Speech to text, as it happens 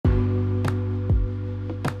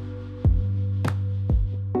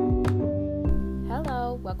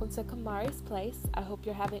welcome to Kamari's Place. I hope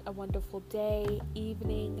you're having a wonderful day,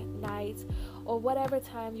 evening, night, or whatever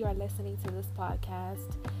time you are listening to this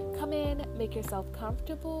podcast. Come in, make yourself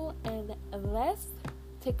comfortable, and let's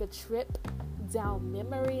take a trip down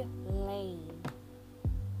memory lane.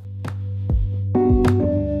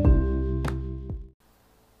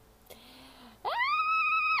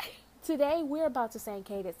 Today, we're about to sing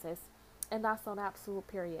Cadences, and that's on absolute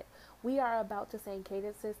period. We are about to sing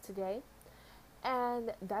Cadences today.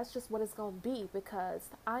 And that's just what it's going to be because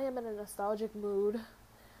I am in a nostalgic mood.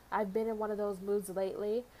 I've been in one of those moods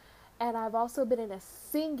lately. And I've also been in a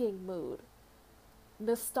singing mood.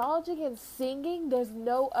 Nostalgic and singing, there's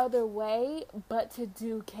no other way but to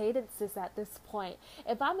do cadences at this point.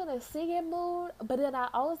 If I'm in a singing mood, but then I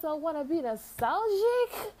also want to be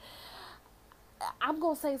nostalgic, I'm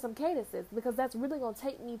going to sing some cadences because that's really going to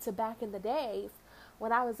take me to back in the days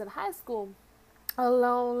when I was in high school. A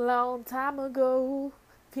long time ago,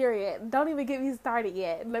 period. Don't even get me started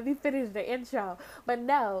yet. Let me finish the intro. But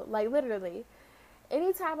no, like literally,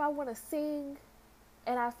 anytime I want to sing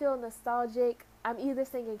and I feel nostalgic, I'm either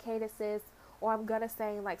singing cadences or I'm going to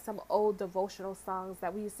sing like some old devotional songs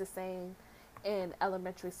that we used to sing in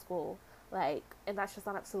elementary school. Like, and that's just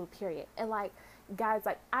on absolute period. And like, guys,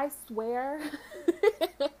 like I swear,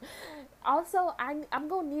 also, I'm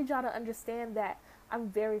going to need y'all to understand that I'm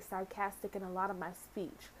very sarcastic in a lot of my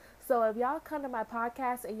speech. So if y'all come to my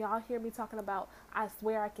podcast and y'all hear me talking about I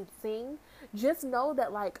swear I can sing, just know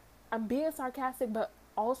that like I'm being sarcastic, but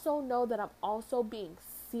also know that I'm also being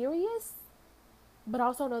serious. But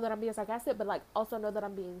also know that I'm being sarcastic, but like also know that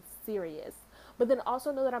I'm being serious. But then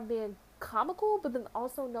also know that I'm being comical, but then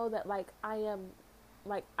also know that like I'm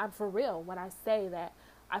for real when I say that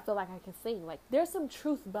I feel like I can sing. Like there's some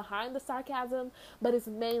truth behind the sarcasm, but it's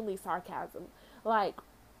mainly sarcasm. Like,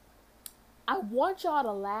 I want y'all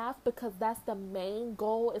to laugh because that's the main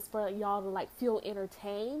goal is for y'all to like feel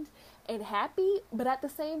entertained and happy. But at the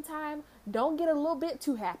same time, don't get a little bit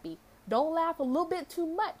too happy. Don't laugh a little bit too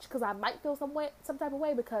much because I might feel some type of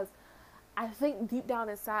way because I think deep down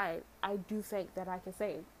inside, I do think that I can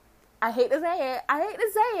sing. I hate to say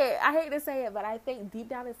it, but I think deep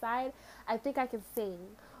down inside, I think I can sing.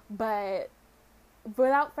 But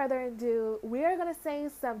without further ado, we are going to sing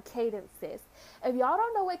some cadences. If y'all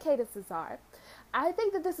don't know what cadences are, I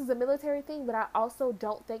think that this is a military thing, but I also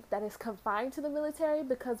don't think that it's confined to the military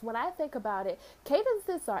because when I think about it,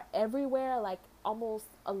 cadences are everywhere. Like almost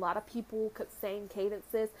a lot of people could sing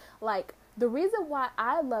cadences. Like the reason why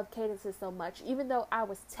I love cadences so much, even though I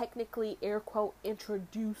was technically air quote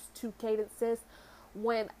introduced to cadences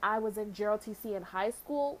when I was in JROTC in high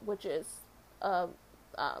school, which is a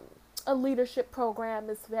leadership program.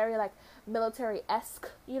 Is very like military-esque,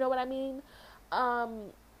 you know what I mean?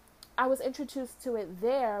 I was introduced to it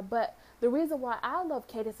there, but the reason why I love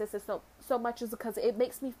cadences is so much is because it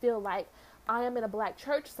makes me feel like I am in a black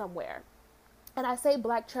church somewhere. And I say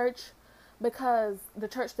black church because the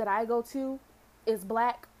church that I go to is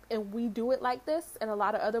black and we do it like this, and a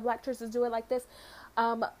lot of other black churches do it like this.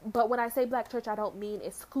 But when I say black church, I don't mean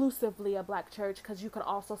exclusively a black church, because you can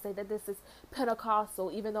also say that this is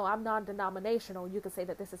Pentecostal. Even though I'm non-denominational, you can say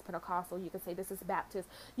that this is Pentecostal. You can say this is Baptist.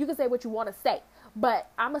 You can say what you want to say. But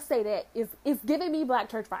I'm going to say that it's giving me black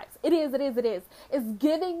church vibes. It is. It's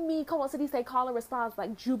giving me, come on, city, say, call and response,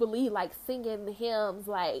 like Jubilee, like singing hymns.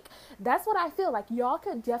 Like, that's what I feel like. Y'all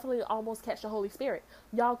could definitely almost catch the Holy Spirit.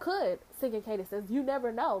 Y'all could sing in cadences. You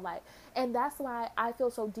never know. Like, and that's why I feel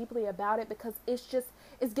so deeply about it, because it's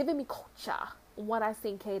giving me culture when I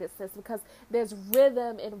sing cadences, because there's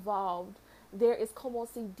rhythm involved. There is como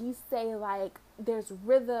se dice, like there's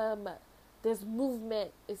rhythm, there's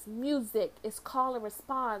movement, it's music, it's call and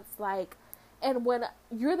response, like, and when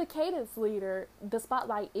you're the cadence leader, the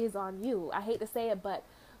spotlight is on you. I hate to say it, but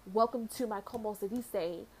welcome to my como se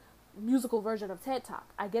dice musical version of TED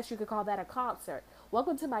Talk. I guess you could call that a concert.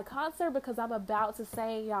 Welcome to my concert, because I'm about to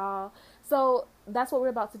sing, y'all. So that's what we're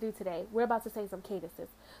about to do today. We're about to sing some cadences.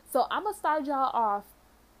 So I'm going to start y'all off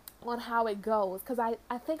on how it goes, because I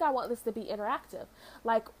think I want this to be interactive.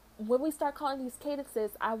 Like, when we start calling these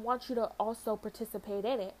cadences, I want you to also participate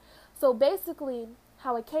in it. So basically,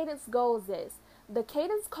 how a cadence goes is, the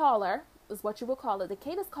cadence caller is what you will call it. The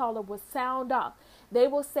cadence caller will sound off. They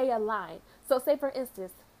will say a line. So say, for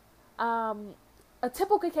instance, a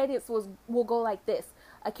typical cadence will go like this.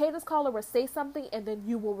 A cadence caller will say something and then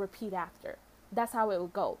you will repeat after. That's how it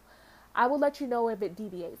would go. I will let you know if it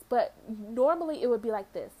deviates, but normally it would be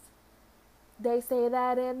like this. They say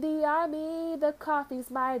that in the army, the coffee's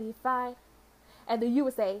mighty fine. And then you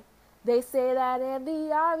would say, they say that in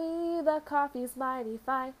the army, the coffee's mighty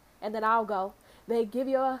fine. And then I'll go, they give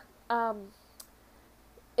you a,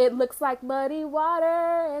 It looks like muddy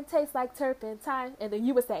water and tastes like turpentine. And then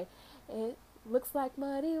you would say, it looks like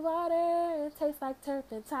muddy water and tastes like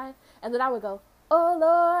turpentine. And then I would go, oh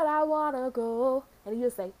Lord, I wanna go. And you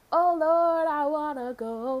would say, oh Lord, I wanna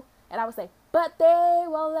go. And I would say, but they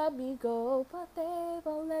won't let me go. But they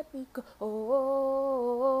won't let me go.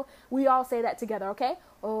 Oh, we all say that together, okay?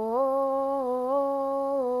 Oh,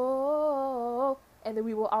 and then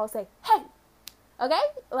we will all say, hey, okay?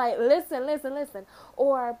 Like, listen, listen, listen.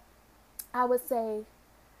 Or I would say,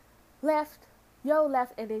 left, yo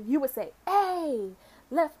left, and then you would say, hey,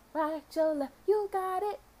 left, right, yo left, you got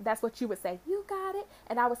it. That's what you would say, you got it.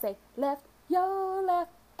 And I would say, left, yo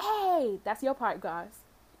left, hey. That's your part, guys.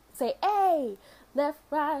 Say, hey, left,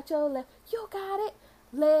 right, yo left, you got it.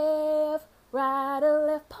 Left, right, or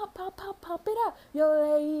left, pump, pump, pump, pump it up. Yo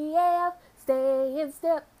left, stay in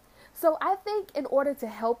step. So I think in order to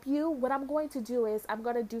help you, what I'm going to do is I'm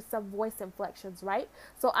going to do some voice inflections, right?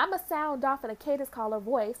 So I'm going to sound off in a cadence caller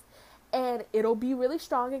voice, and it'll be really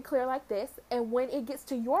strong and clear like this. And when it gets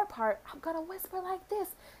to your part, I'm going to whisper like this,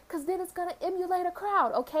 because then it's going to emulate a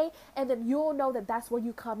crowd, okay? And then you'll know that that's where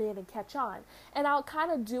you come in and catch on. And I'll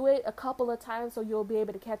kind of do it a couple of times so you'll be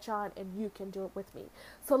able to catch on and you can do it with me.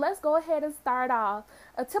 So let's go ahead and start off.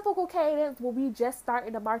 A typical cadence will be just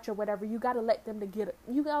starting a march or whatever. You got to let them to get it.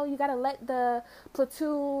 You got to let the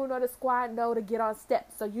platoon or the squad know to get on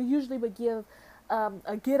step. So you usually would give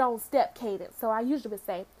a get on step cadence. So I usually would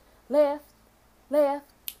say, left,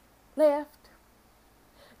 left, left,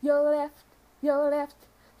 your left, your left,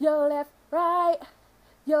 your left, right,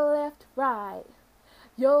 your left, right,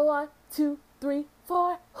 your 1, 2, 3,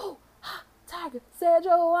 4, hoo, ha, tiger, said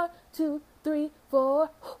your 1, 2, 3, 4,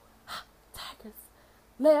 hoo, ha, tigers,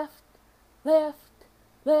 left, left,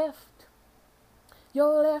 left,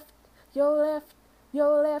 your left, your left,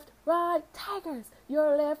 your left, right, tigers,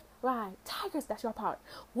 your left, right, tigers, that's your part,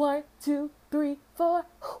 1, 2, 3, 4,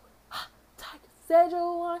 hoo, said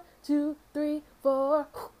your 1, 2, 3, 4,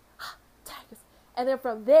 tigers. And then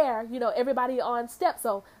from there, you know, everybody on step.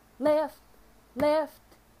 So left, left,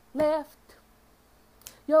 left,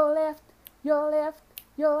 your left, your left,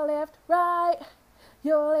 your left, right,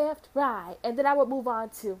 your left, right. And then I would move on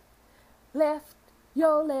to left,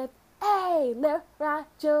 your left, hey, left, right,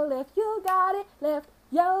 your left, you got it, left,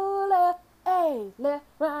 your left, hey, left,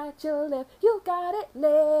 right, your left, you got it,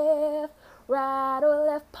 left, right or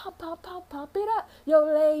left, pump, pump, pump, pump it up. Your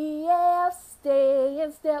left, stay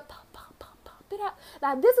in step, pump, pump, pump, pump it up.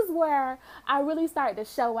 Now this is where I really start to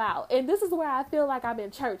show out, and this is where I feel like I'm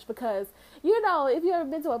in church, because you know, if you've ever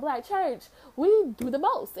been to a black church, we do the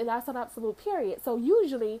most, and that's an absolute period. So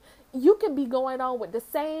usually you can be going on with the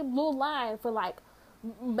same little line for like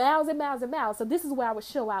miles and miles and miles. So this is where I would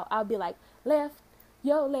show out. I'll be like, left,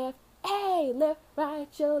 yo left, hey, left, right,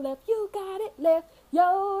 yo left, you got it, left,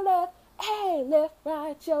 yo left, hey, left,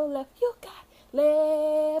 right, your left, you got it.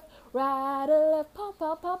 Left, right, or left, pump,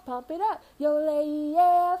 pump, pump, pump it up. Your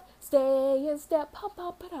left, stay in step, pump,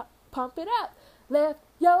 pump it up, pump it up. Left,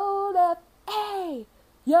 your left, hey,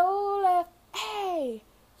 your left, hey,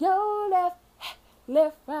 your left, hey.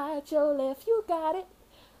 Left, right, your left, you got it.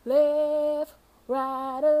 Left,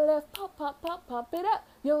 right, or left, pump, pump, pump, pump it up.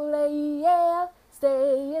 Your left,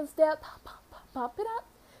 stay in step, pump, pump, pump, pump it up.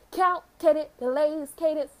 Count, cadence, delays,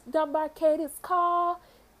 cadence, dumbar, cadence, call.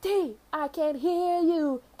 D, I can hear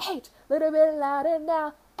you. H, little bit louder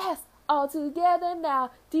now. S, all together now.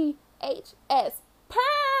 D, H, S,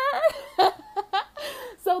 purr.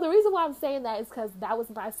 So the reason why I'm saying that is because that was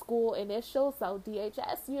my school initial, so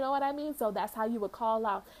DHS, you know what I mean? So that's how you would call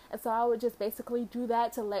out. And so I would just basically do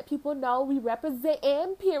that to let people know we represent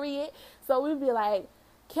in, period. So we'd be like,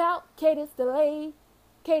 count, cadence, delay,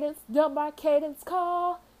 cadence, dumbar, cadence,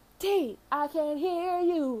 call. D, I can hear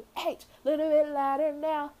you. H, little bit louder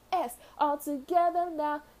now. S, all together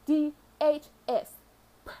now. D, H, S,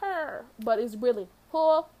 purr. But it's really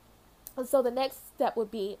pull. And so the next step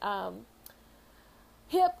would be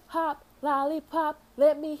hip hop, lollipop.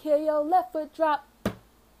 Let me hear your left foot drop.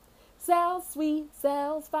 Sounds sweet,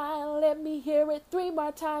 sounds fine. Let me hear it 3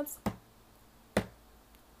 more times.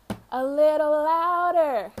 A little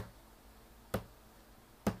louder.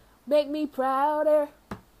 Make me prouder.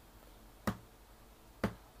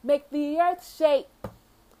 Make the earth shake.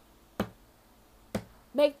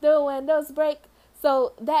 Make the windows break.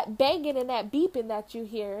 So that banging and that beeping that you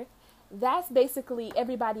hear, that's basically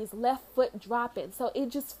everybody's left foot dropping. So it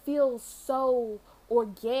just feels so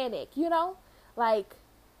organic, you know? Like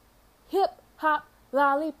hip hop,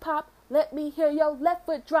 lollipop, let me hear your left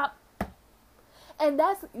foot drop. And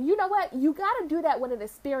that's, you know what? You got to do that with an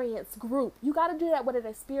experienced group. You got to do that with an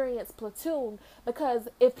experienced platoon. Because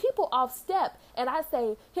if people off step and I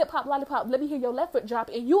say, hip hop, lollipop, let me hear your left foot drop,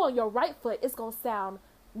 and you on your right foot, it's going to sound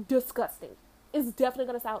disgusting. It's definitely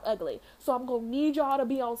going to sound ugly. So I'm going to need y'all to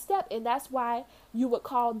be on step. And that's why you would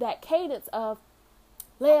call that cadence of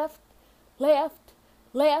left, left,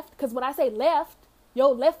 left. Because when I say left,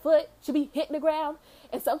 your left foot should be hitting the ground.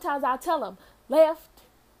 And sometimes I'll tell them left,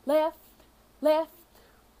 left, left,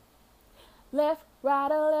 left,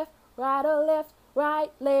 right or left, right or left,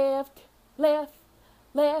 right, left, left,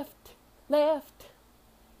 left, left.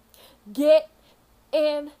 Get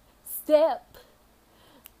in step.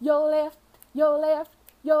 Your left, your left,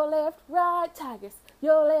 your left, right, tigers.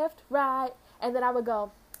 Your left, right. And then I would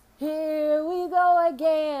go, here we go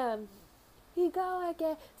again. We go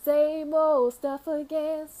again, same old stuff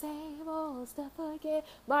again, same old stuff again.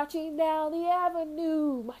 Marching down the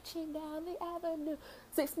avenue, marching down the avenue.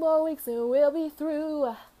 6 more weeks and we'll be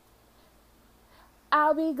through.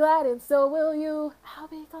 I'll be glad and so will you. I'll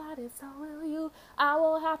be glad and so will you. I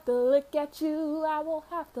won't have to look at you. I won't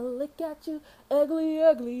have to look at you. Ugly,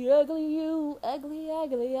 ugly, ugly you. Ugly,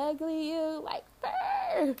 ugly, ugly you. Like,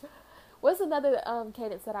 brr. What's another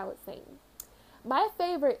cadence that I would sing? My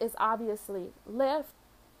favorite is obviously left,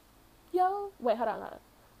 yo, wait, hold on.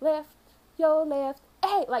 Left, yo, left,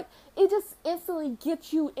 hey, like, it just instantly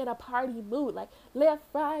gets you in a party mood. Like, left,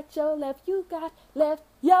 right, yo, left, you got left,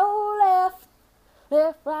 yo, left,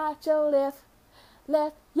 left, right, yo, left,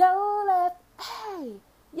 yo, left, hey,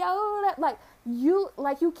 yo, left. Like,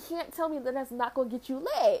 you can't tell me that that's not going to get you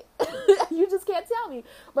lit. You just can't tell me.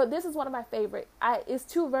 But this is one of my favorite. It's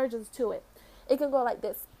 2 versions to it. It can go like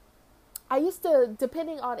this. I used to,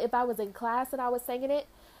 depending on if I was in class and I was singing it,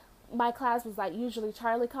 my class was like usually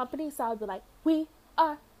Charlie Company. So I'd be like, we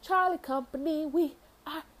are Charlie Company, we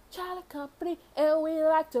are Charlie Company, and we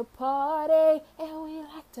like to party, and we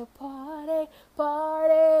like to party,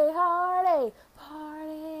 party hardy,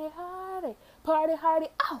 party hardy, party hardy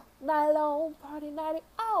all night long, party nighty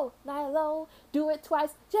all night long. Do it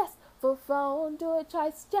twice just for fun, do it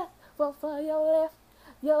twice just for fun. Your left,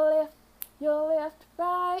 your left, your left,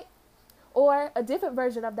 right. Or a different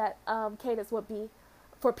version of that cadence would be,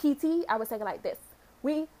 for PT, I would sing it like this.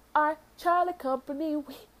 We are Charlie Company,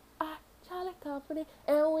 we are Charlie Company,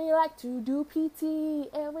 and we like to do PT,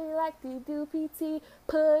 and we like to do PT.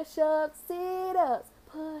 Push-ups, sit-ups,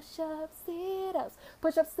 push-ups, sit-ups,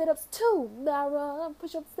 push-ups, sit-ups, 2, now run,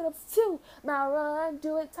 push-ups, sit-ups, 2, now run.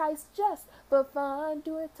 Do it twice just for fun,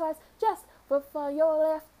 do it twice just for fun. Your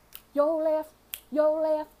left, your left, your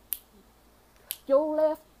left, your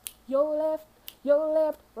left, your left, your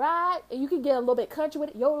left, right. And you can get a little bit country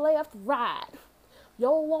with it. Your left, right.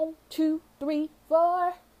 Your 1, 2, 3,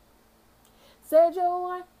 4. Said your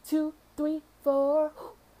 1, 2, 3, 4.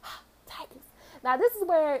 Tigers. Now this is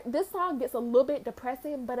where this song gets a little bit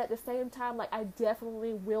depressing, but at the same time, like, I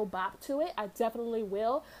definitely will bop to it. I definitely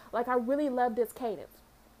will. Like, I really love this cadence.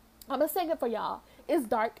 I'm gonna sing it for y'all. It's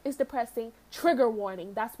dark. It's depressing. Trigger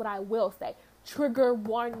warning. That's what I will say. Trigger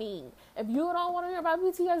warning. If you don't want to hear about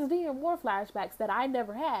PTSD and war flashbacks that I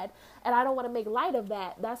never had, and I don't want to make light of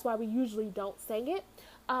that, that's why we usually don't sing it.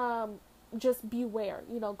 Just beware,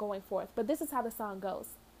 going forth. But this is how the song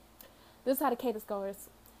goes. This is how the cadence goes.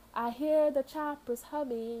 I hear the choppers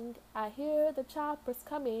humming. I hear the choppers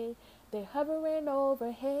coming. They're hovering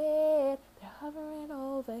overhead. They're hovering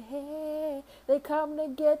overhead. They come to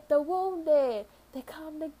get the wounded. They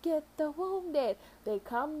come to get the wounded. They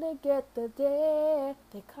come to get the dead.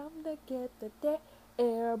 They come to get the dead.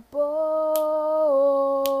 Airborne,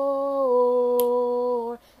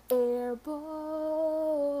 airborne.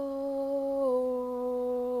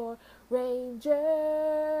 Rangers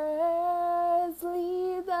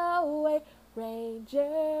lead the way. Rangers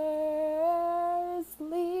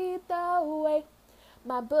lead the way.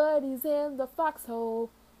 My buddy's in the foxhole.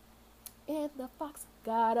 In the fox,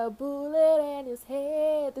 got a bullet in his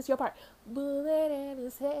head. This is your part. Bullet in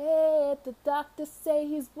his head. The doctor say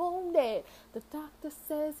he's wounded. The doctor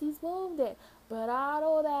says he's wounded, but I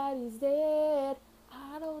know that he's dead.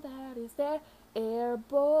 I know that he's dead.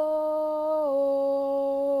 Airborne,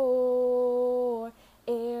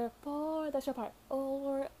 airborne. That's your part.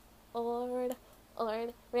 Or,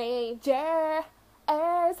 Rangers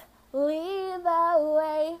lead the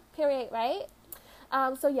way. Period. Right?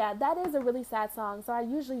 So yeah, that is a really sad song. So I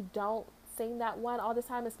usually don't sing that one all the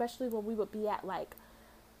time, especially when we would be at like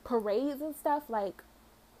parades and stuff. Like,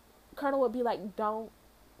 Colonel would be like, don't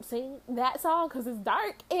sing that song because it's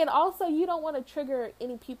dark. And also you don't want to trigger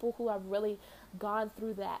any people who have really gone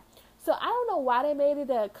through that. So I don't know why they made it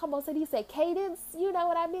a, come on, so you say cadence, you know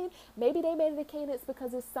what I mean? Maybe they made it a cadence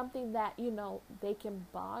because it's something that, they can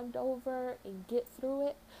bond over and get through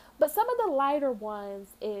it. But some of the lighter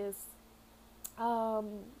ones is,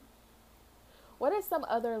 um, what are some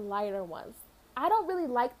other lighter ones? I don't really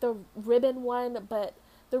like the ribbon one, but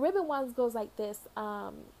the ribbon ones goes like this.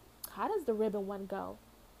 How does the ribbon one go?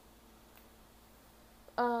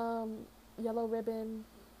 Yellow ribbon.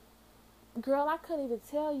 Girl, I couldn't even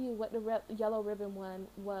tell you what the yellow ribbon one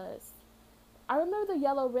was. I remember the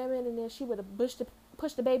yellow ribbon, and then she would have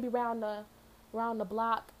push the baby around the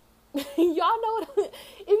block. Y'all know what?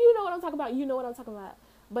 If you know what I'm talking about, you know what I'm talking about.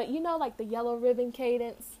 But like the yellow ribbon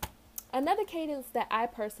cadence. Another cadence that I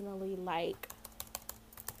personally like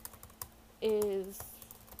is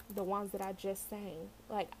the ones that I just sang.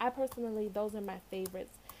 Like, I personally, those are my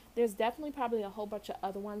favorites. There's definitely probably a whole bunch of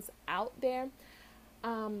other ones out there.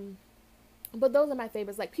 But those are my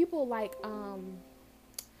favorites. Like, people like,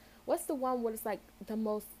 what's the one where it's like the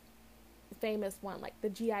most famous one? Like the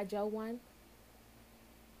G.I. Joe one?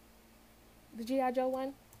 The G.I. Joe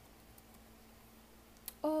one?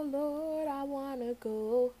 Oh Lord, I wanna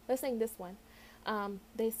go. Let's sing this one.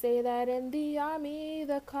 They say that in the army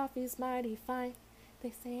the coffee's mighty fine.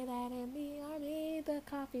 They say that in the army the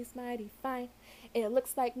coffee's mighty fine. It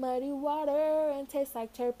looks like muddy water and tastes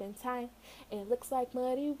like turpentine. It looks like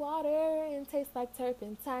muddy water and tastes like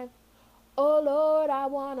turpentine. Oh Lord, I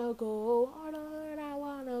wanna go. Oh Lord, I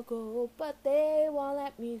wanna go. But they won't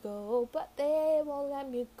let me go. But they won't let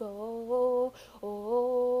me go.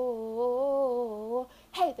 Oh,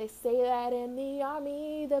 hey, they say that in the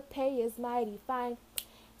army the pay is mighty fine.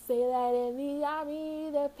 Say that in the army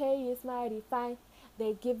the pay is mighty fine.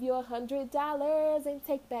 They give you $100 and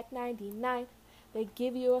take back 99. They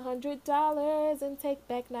give you $100 and take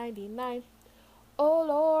back 99. Oh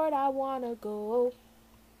Lord, I wanna go.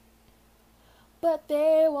 But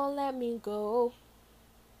they won't let me go.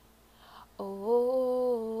 Oh,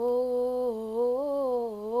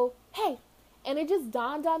 hey. And it just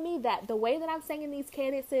dawned on me that the way that I'm singing these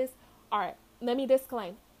cadences are, let me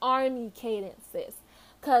disclaim, army cadences.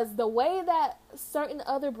 Because the way that certain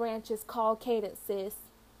other branches call cadences,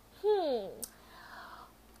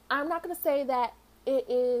 I'm not going to say that it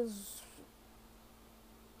is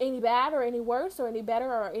any bad or any worse or any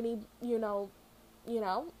better or any,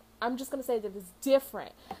 I'm just going to say that it's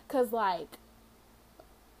different. Because, like,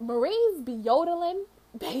 Marines be yodeling,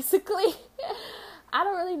 basically. I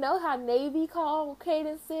don't really know how Navy call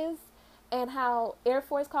cadences and how Air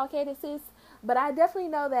Force call cadences. But I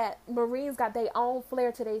definitely know that Marines got their own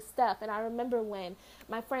flair to their stuff. And I remember when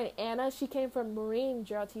my friend Anna, she came from Marine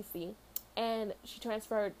JROTC, and she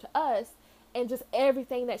transferred to us. And just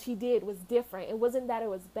everything that she did was different. It wasn't that it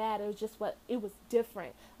was bad. It was just it was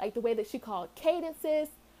different. Like the way that she called cadences.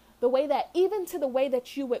 The way that, even to the way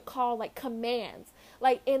that you would call like commands.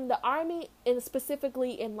 Like in the Army, and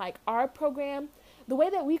specifically in like our program, the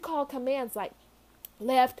way that we call commands, like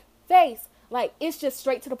left face, like it's just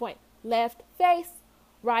straight to the point. Left face,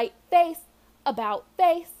 right face, about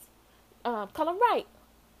face, column right,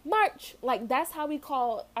 march. Like that's how we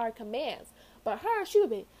call our commands. But her, she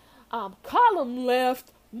would be column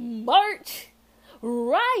left, march,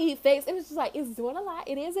 right face. It was just like, it's doing a lot.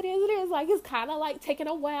 It is. Like, it's kind of like taking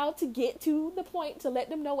a while to get to the point to let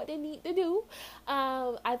them know what they need to do.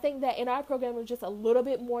 I think that in our program, it was just a little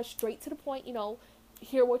bit more straight to the point,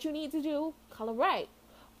 hear what you need to do, column right,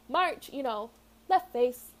 march, left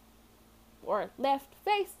face, or left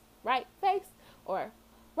face, right face, or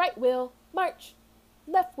right wheel, march,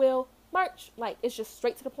 left wheel, march. Like, it's just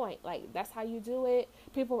straight to the point. Like, that's how you do it.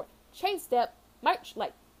 People were chain step, march,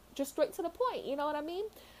 like, just straight to the point. You know what I mean?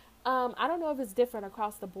 I don't know if it's different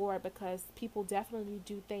across the board, because people definitely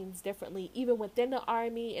do things differently, even within the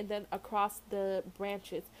Army and then across the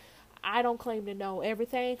branches. I don't claim to know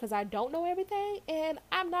everything, because I don't know everything, and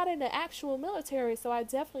I'm not in the actual military, so I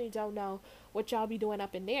definitely don't know what y'all be doing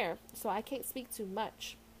up in there. So I can't speak too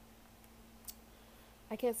much.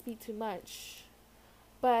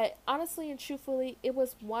 But honestly and truthfully, it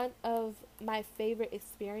was one of my favorite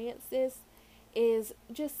experiences, is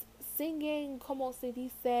just singing, como se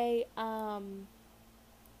dice,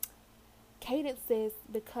 cadences,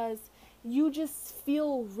 because you just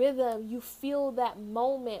feel rhythm, you feel that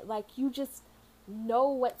moment, like you just know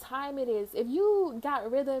what time it is. If you got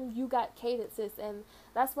rhythm, you got cadences, and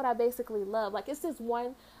that's what I basically love. Like, it's this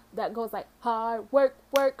one that goes like hard work,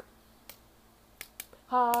 work,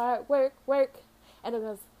 hard work, work, and it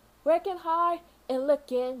goes working hard and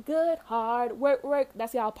looking good, hard work, work.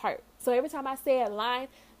 That's y'all part. So every time I say a line,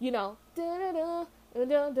 dun dun dun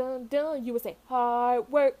dun dun dun, you would say hard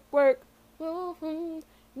work, work. Mm-hmm.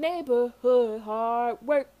 neighborhood hard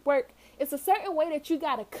work, work. It's a certain way that you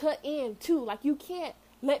gotta cut in too. Like you can't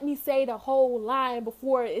let me say the whole line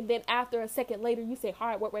before and then after a second later you say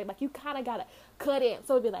hard work, right? Like you kind of gotta cut in.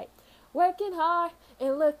 So it'd be like working hard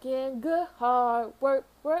and looking good, hard work,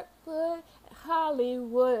 work good,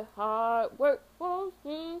 Hollywood hard work,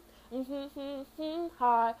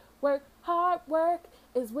 hard work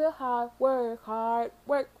is real hard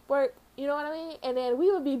work, work. You know what I mean? And then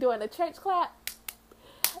we would be doing a church clap.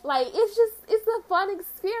 Like, it's a fun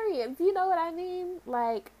experience. You know what I mean?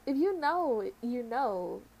 Like, if you know, you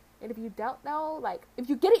know. And if you don't know, like, if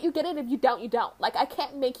you get it, you get it. If you don't, you don't. Like, I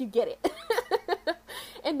can't make you get it.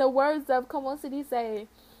 In the words of Como se dice,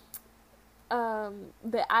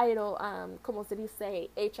 the idol, Como se dice,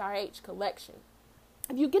 HRH collection.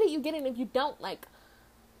 If you get it, you get it. And if you don't, like,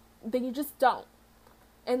 then you just don't.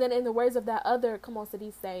 And then in the words of that other Como se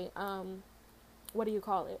dice, what do you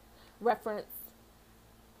call it? Reference.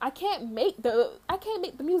 I can't make the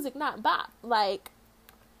music not bop. Like,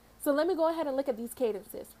 so let me go ahead and look at these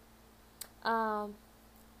cadences. How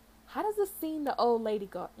does the Seen the Old Lady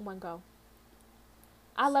one go?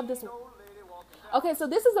 I love this one. Okay, so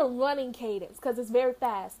this is a running cadence because it's very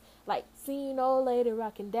fast. Like, seen old lady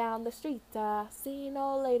rocking down the street. Seen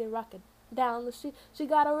old lady rocking down the street. She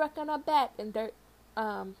got a wreck on her back and dirt.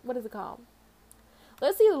 What is it called?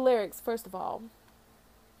 Let's see the lyrics first of all.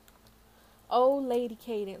 Old lady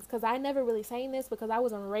cadence, because I never really sang this because I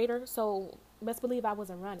was on Raider, so best believe I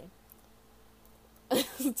wasn't running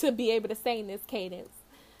to be able to sing this cadence.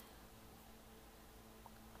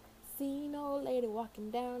 Seen old lady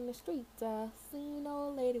walking down the street, seen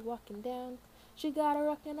old lady walking down. She got a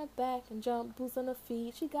rock on her back and jump boots on her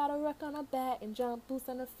feet. She got a rock on her back and jump boots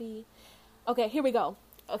on her feet. Okay, here we go.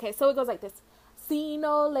 Okay, so it goes like this. Seen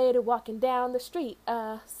old lady walking down the street.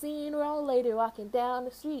 Seen old lady walking down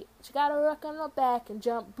the street. She got a rock on her back and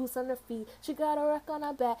jump boots on her feet. She got a rock on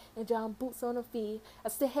her back and jump boots on her feet. I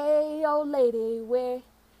said, hey, old lady, where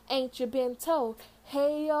ain't you been told?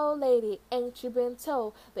 Hey, old lady, ain't you been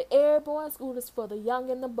told? The airborne school is for the young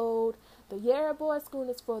and the bold. The airborne school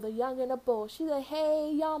is for the young and the bold. She said,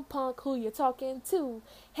 hey, young punk, who you talking to?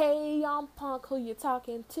 Hey, young punk, who you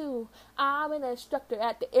talking to? I'm an instructor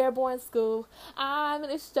at the airborne school. I'm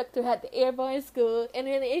an instructor at the airborne school. And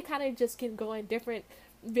then it kind of just can go in different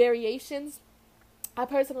variations. I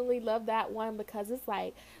personally love that one because it's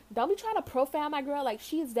like, don't be trying to profile my girl. Like,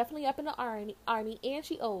 she is definitely up in the army and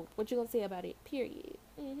she old. What you gonna say about it? Period.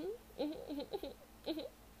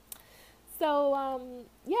 So,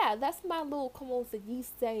 yeah, that's my little, como se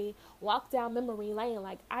dice, walk down memory lane.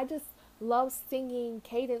 Like, I just love singing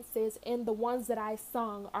cadences, and the ones that I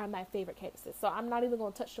sung are my favorite cadences. So I'm not even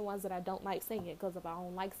going to touch the ones that I don't like singing, because if I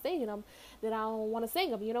don't like singing them, then I don't want to sing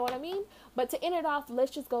them. You know what I mean? But to end it off, let's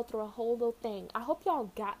just go through a whole little thing. I hope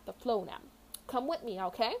y'all got the flow now. Come with me,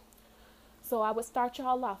 okay? So I would start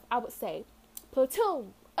y'all off. I would say,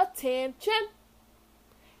 platoon, attention.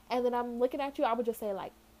 And then I'm looking at you. I would just say,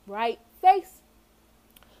 like, right face,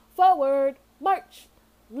 forward, march,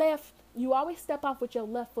 left. You always step off with your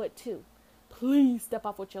left foot too. Please step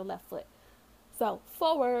off with your left foot. So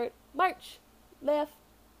forward, march, left,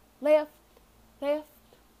 left, left,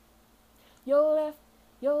 your left,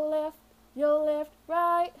 your left, your left,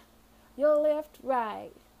 right, your left,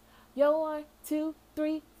 right. Your 1, 2,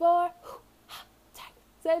 3, 4.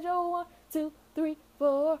 Said your 1, 2, 3,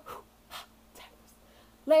 4.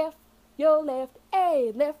 Left, your left,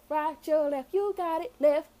 A, left, right, your left, you got it,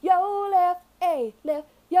 left, your left, A, left,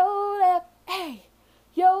 your left, A,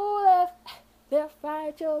 your left, left,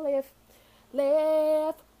 right, your left,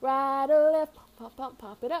 left, right, or left, pump, pump,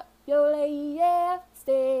 pump it up, your left,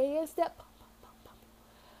 stay in step, pump, pump, pump, pump.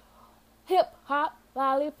 Hip hop,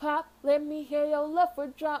 lollipop, let me hear your left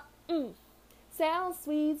foot drop, Sounds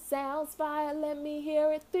sweet, sounds fire, let me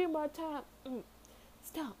hear it 3 more times,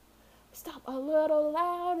 Stomp. Stomp a little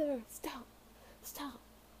louder. Stomp, stomp,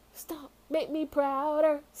 stomp. Make me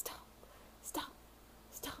prouder. Stomp, stomp,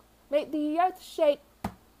 stomp. Make the earth shake.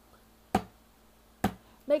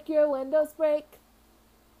 Make your windows break.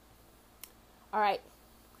 All right.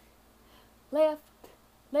 Left,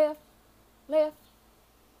 left, left.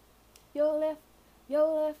 Your left,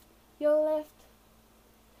 your left, your left.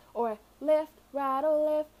 Or left, right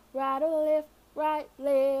or left, right or left, right,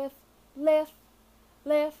 left, left,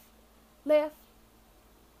 left. Left,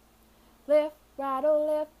 left, right or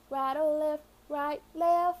left, right,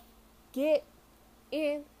 left. Get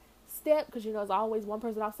in step, because you know there's always one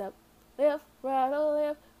person off step. Left, right or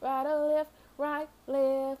left, right,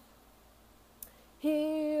 left.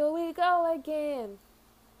 Here we go again.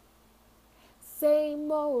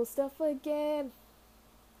 Same old stuff again.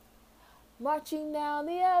 marching down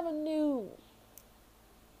the avenue.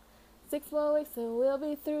 6 more weeks and we'll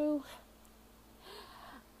be through.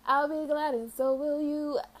 I'll be glad and so will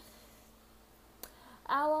you.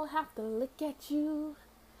 I won't have to look at you.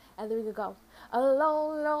 And then we could go. A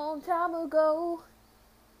long, long time ago,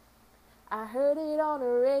 I heard it on the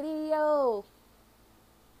radio.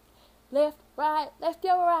 Left,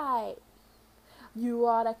 your right. You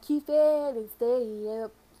ought to keep it and stay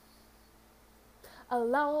up. A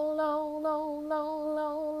long, long, long, long,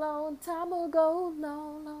 long, long time ago.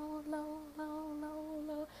 Long, long, long, long, long,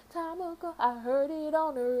 long time ago. I heard it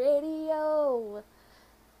on the radio.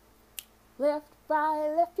 Left,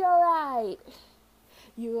 your right.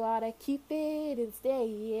 You ought to keep it and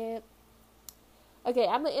stay up. Okay,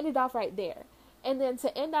 I'm going to end it off right there. And then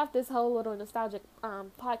to end off this whole little nostalgic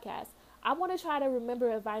podcast, I want to try to remember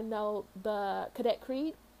if I know the Cadet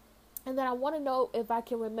Creed. And then I want to know if I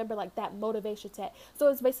can remember, like, that motivation check. So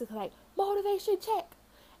it's basically like, motivation check.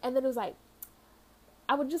 And then it was like,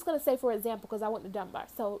 I was just going to say, for example, because I went to Dunbar.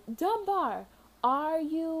 So, Dunbar, are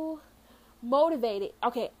you motivated?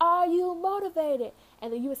 Okay, are you motivated?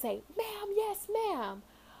 And then you would say, ma'am, yes, ma'am.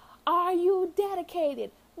 Are you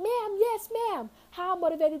dedicated? Ma'am, yes, ma'am. How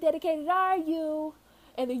motivated, dedicated are you?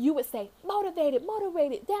 And then you would say, motivated,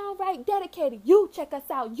 downright dedicated. You check us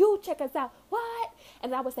out. What?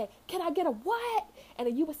 And I would say, can I get a what? And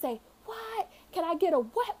then you would say, what? Can I get a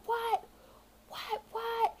what? What?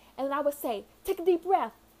 And then I would say, take a deep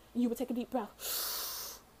breath. You would take a deep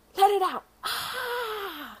breath. Let it out.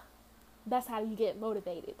 Ah! That's how you get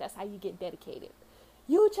motivated. That's how you get dedicated.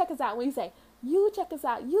 You check us out. When you say, you check us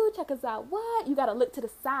out. What? You got to look to the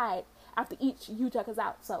side after each you check us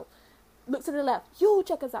out. So, look to the left. You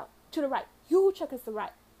check us out. To the right. You check us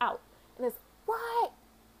out. And it's, what?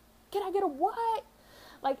 Can I get a what?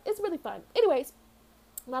 Like, it's really fun. Anyways,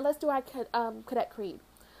 now let's do our Cadet Creed.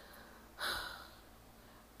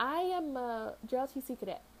 I am a JLTC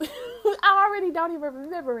cadet. I already don't even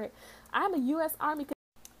remember it. I'm a U.S. Army cadet.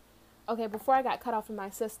 Okay, before I got cut off from my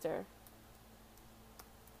sister.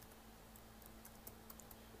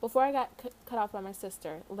 Before I got cut off by my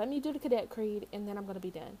sister, let me do the Cadet Creed, and then I'm going to be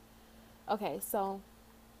done. Okay, so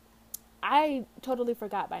I totally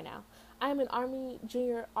forgot by now. I'm an Army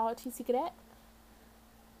Junior All-TC Cadet.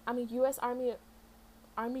 I'm a U.S. Army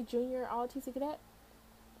Junior All-TC Cadet.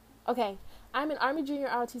 Okay, I'm an Army Junior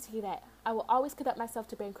All-TC Cadet. I will always conduct myself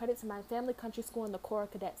to bring credit to my family, country, school, and the Corps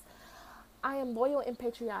of Cadets. I am loyal and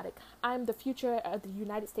patriotic. I am the future of the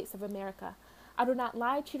United States of America. I do not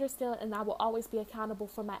lie, cheat, or steal, and I will always be accountable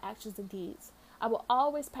for my actions and deeds. I will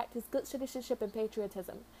always practice good citizenship and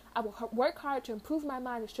patriotism. I will work hard to improve my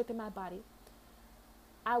mind and strengthen my body.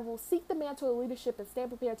 I will seek the mantle of leadership and stand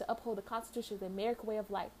prepared to uphold the Constitution and the American way of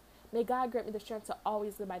life. May God grant me the strength to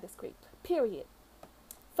always live by this creed. Period.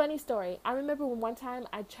 Funny story. I remember when one time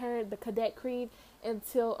I turned the Cadet Creed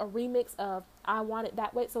into a remix of I Want It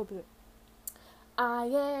That Way. So good. I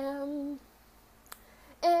am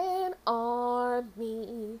an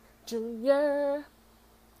Army Junior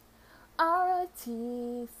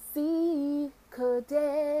ROTC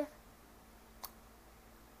Cadet.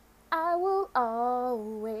 I will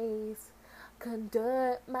always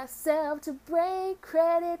conduct myself to bring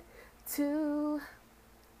credit to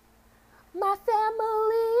my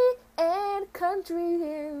family and country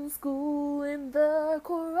in school. In the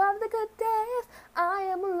Corps of the Cadets, I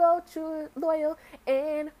am loyal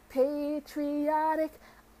and patriotic.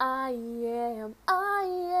 I am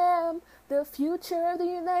the future of the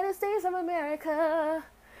United States of America.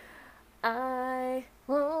 I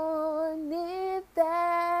want it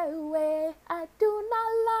that way. I do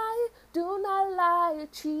not lie,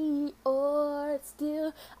 cheat or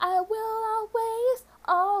steal. I will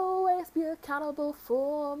always be accountable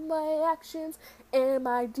for my actions and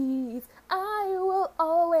my deeds. I will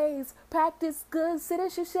always practice good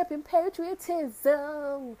citizenship and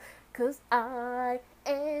patriotism, 'cause I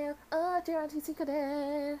am a JRTC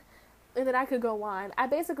cadet. And then I could go on. I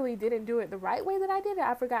basically didn't do it the right way that I did it.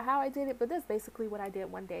 I forgot how I did it, but that's basically what I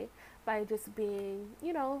did one day by just being,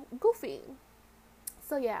 goofy.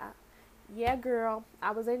 So yeah, girl,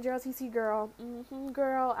 I was in JRTC, girl.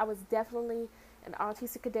 Girl, I was definitely an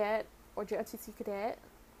RTC cadet or JRTC cadet.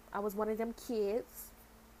 I was one of them kids.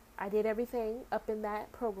 I did everything up in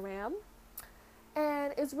that program.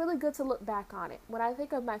 And it's really good to look back on it. When I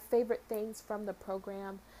think of my favorite things from the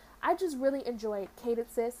program, I just really enjoyed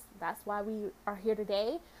Cadences. That's why we are here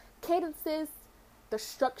today. Cadences, the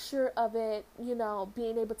structure of it,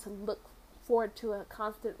 being able to look forward to a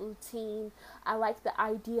constant routine. I like the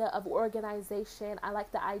idea of organization. I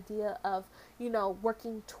like the idea of,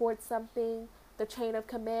 working towards something. the chain of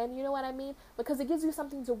command, you know what I mean? Because it gives you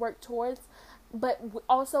something to work towards. But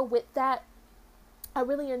also with that, I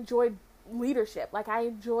really enjoyed leadership. Like, I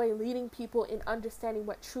enjoy leading people in understanding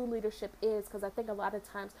what true leadership is, because I think a lot of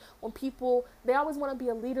times when people, they always want to be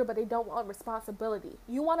a leader, but they don't want responsibility.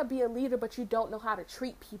 You want to be a leader, but you don't know how to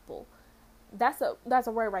treat people. That's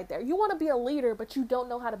a word right there. You want to be a leader, but you don't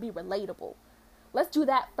know how to be relatable. Let's do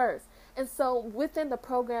that first. And so within the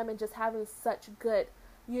program, and just having such good,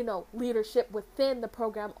 leadership within the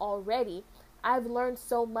program already, I've learned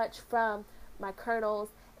so much from my colonels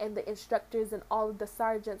and the instructors and all of the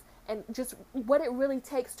sergeants, and just what it really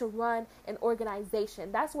takes to run an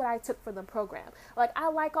organization. That's what I took from the program. Like, I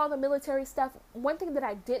like all the military stuff. One thing that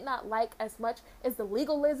I did not like as much is the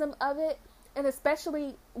legalism of it. And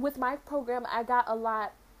especially with my program, I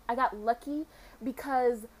got lucky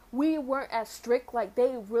because we weren't as strict. Like,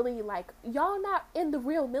 they really, like, y'all not in the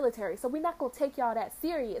real military, so we're not going to take y'all that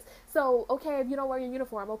serious. So, okay, if you don't wear your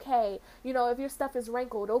uniform, okay. If your stuff is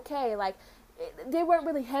wrinkled, okay. Like, they weren't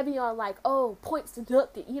really heavy on, like, oh, points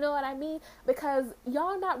deducted, you know what I mean? Because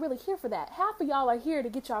y'all not really here for that. Half of y'all are here to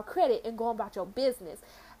get y'all credit and go about your business.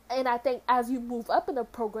 And I think as you move up in the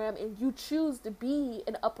program and you choose to be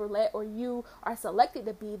an upperlet, or you are selected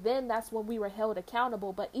to be, then that's when we were held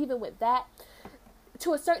accountable. But even with that,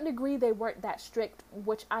 to a certain degree, they weren't that strict,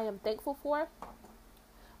 which I am thankful for.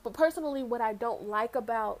 But personally, what I don't like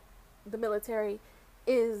about the military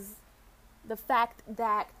is the fact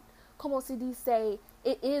that, como se dice,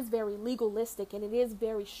 it is very legalistic and it is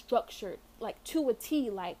very structured, like to a T.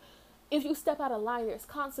 Like, if you step out of line, there's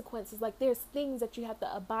consequences. Like, there's things that you have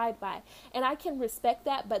to abide by. And I can respect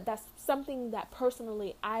that, but that's something that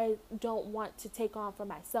personally I don't want to take on for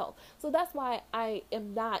myself. So that's why I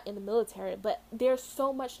am not in the military. But there's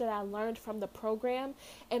so much that I learned from the program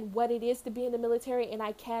and what it is to be in the military, and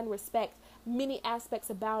I can respect many aspects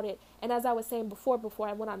about it. And as I was saying before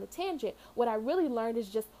I went on the tangent, what I really learned is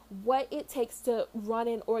just what it takes to run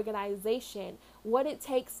an organization, what it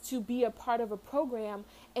takes to be a part of a program,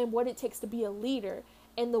 and what it takes to be a leader.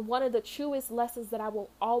 And one of the truest lessons that I will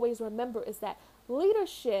always remember is that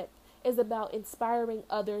leadership is about inspiring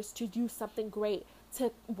others to do something great,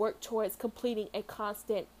 to work towards completing a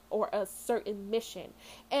constant or a certain mission.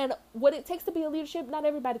 And what it takes to be a leadership, not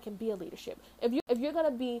everybody can be a leadership. If you're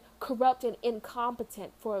going to be corrupt and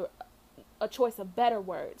incompetent, for a choice of better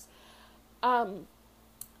words,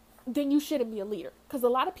 then you shouldn't be a leader. Because a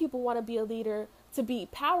lot of people want to be a leader to be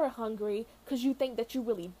power hungry, because you think that you're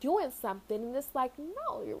really doing something, and it's like,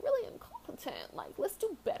 no, you're really incompetent. Like, let's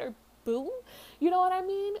do better, boo. You know what I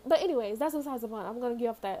mean? But anyways, that's besides the point. I'm gonna get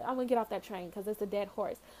off that train because it's a dead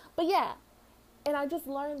horse. But yeah, and I just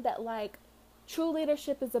learned that, like, true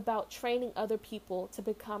leadership is about training other people to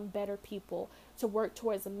become better people, to work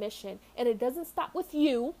towards a mission, and it doesn't stop with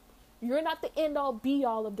you. You're not the end all be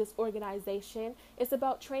all of this organization. It's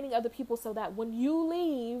about training other people so that when you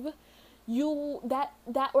leave,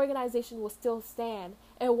 that organization will still stand.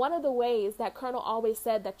 And one of the ways that Colonel always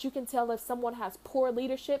said that you can tell if someone has poor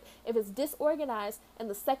leadership, if it's disorganized, and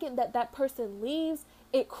the second that person leaves,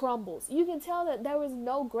 it crumbles. You can tell that there was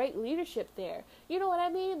no great leadership there. You know what I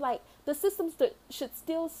mean? Like, the systems should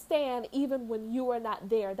still stand even when you are not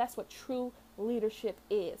there. That's what true leadership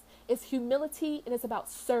is. It's humility, and it's about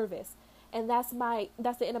service. And that's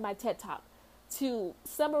the end of my TED Talk. To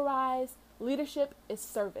summarize, leadership is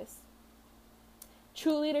service.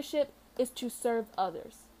 True leadership is to serve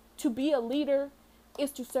others. To be a leader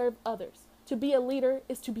is to serve others. To be a leader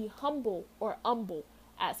is to be humble, or humble,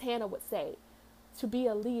 as Hannah would say. To be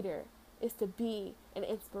a leader is to be an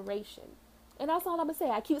inspiration. And that's all I'm going to say.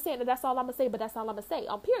 I keep saying that's all I'm going to say, but that's all I'm going to say.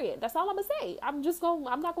 On period. That's all I'm going to say. I'm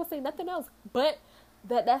not going to say nothing else, but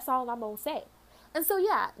that's all I'm going to say. And so,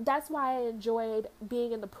 yeah, that's why I enjoyed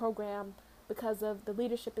being in the program, because of the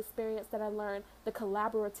leadership experience that I learned, the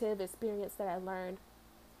collaborative experience that I learned,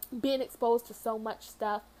 being exposed to so much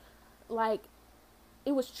stuff. Like,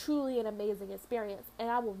 it was truly an amazing experience, and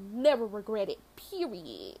I will never regret it,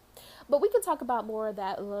 period. But we can talk about more of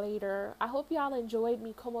that later. I hope y'all enjoyed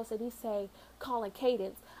me, como se dice, calling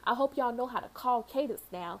Cadence. I hope y'all know how to call Cadence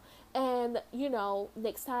now. And,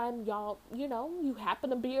 next time y'all, you happen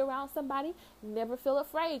to be around somebody, never feel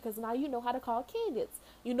afraid, because now you know how to call Cadence.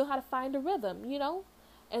 You know how to find a rhythm,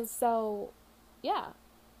 And so, yeah,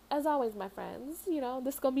 as always, my friends, this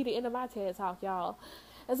is going to be the end of my TED Talk, y'all.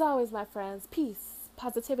 As always, my friends, peace,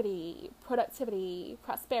 positivity, productivity,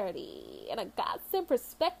 prosperity, and a God-sent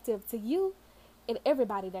perspective to you and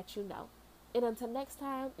everybody that you know. And until next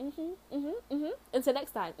time,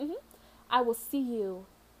 I will see you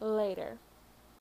later.